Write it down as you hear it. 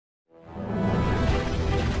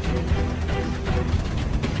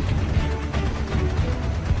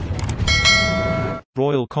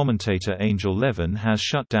Royal commentator Angel Levin has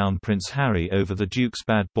shut down Prince Harry over the Duke's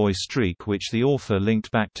bad boy streak, which the author linked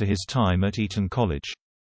back to his time at Eton College.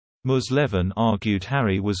 Ms. Levin argued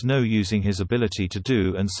Harry was using his ability to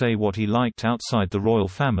do and say what he liked outside the royal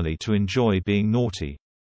family to enjoy being naughty.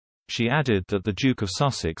 She added that the Duke of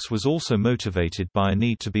Sussex was also motivated by a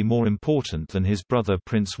need to be more important than his brother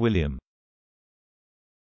Prince William.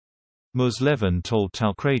 Ms. Levin told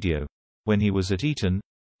TalkRADIO, "When he was at Eton,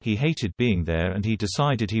 he hated being there and he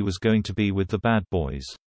decided he was going to be with the bad boys.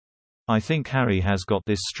 I think Harry has got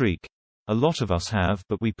this streak. A lot of us have,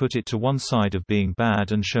 but we put it to one side of being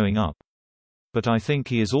bad and showing up. But I think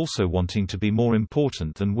he is also wanting to be more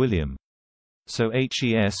important than William. So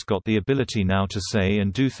he's got the ability now to say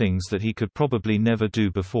and do things that he could probably never do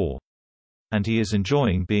before. And he is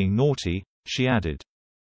enjoying being naughty," she added.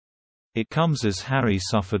 It comes as Harry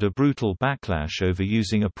suffered a brutal backlash over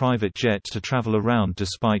using a private jet to travel around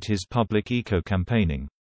despite his public eco-campaigning.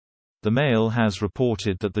 The Mail has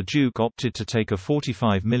reported that the Duke opted to take a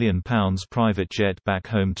 £45 million private jet back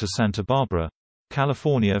home to Santa Barbara,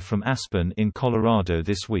 California from Aspen in Colorado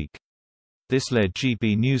this week. This led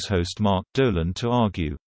GB News host Mark Dolan to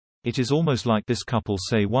argue, "It is almost like this couple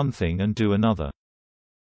say one thing and do another.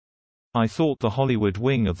 I thought the Hollywood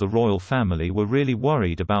wing of the royal family were really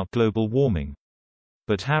worried about global warming.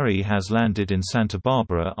 But Harry has landed in Santa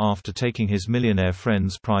Barbara after taking his millionaire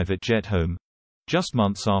friend's private jet home, just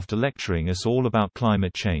months after lecturing us all about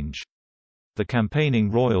climate change." The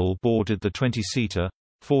campaigning royal boarded the 20-seater,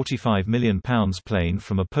 £45 million plane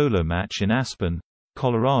from a polo match in Aspen,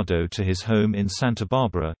 Colorado to his home in Santa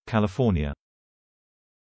Barbara, California.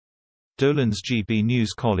 Dolan's GB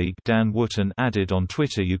News colleague Dan Wootton added on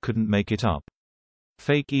Twitter, "You couldn't make it up.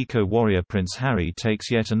 Fake eco-warrior Prince Harry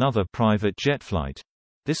takes yet another private jet flight.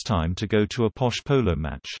 This time to go to a posh polo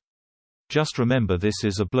match. Just remember, this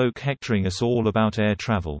is a bloke hectoring us all about air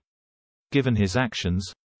travel. Given his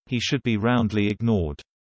actions, he should be roundly ignored."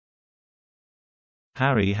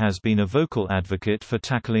 Harry has been a vocal advocate for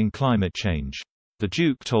tackling climate change. The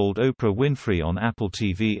Duke told Oprah Winfrey on Apple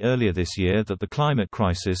TV earlier this year that the climate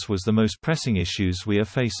crisis was the most pressing issues we are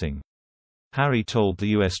facing. Harry told the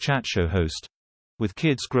US chat show host, "With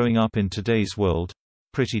kids growing up in today's world,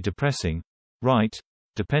 pretty depressing, right?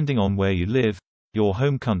 Depending on where you live, your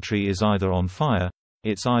home country is either on fire,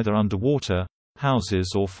 it's either underwater,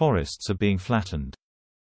 houses or forests are being flattened.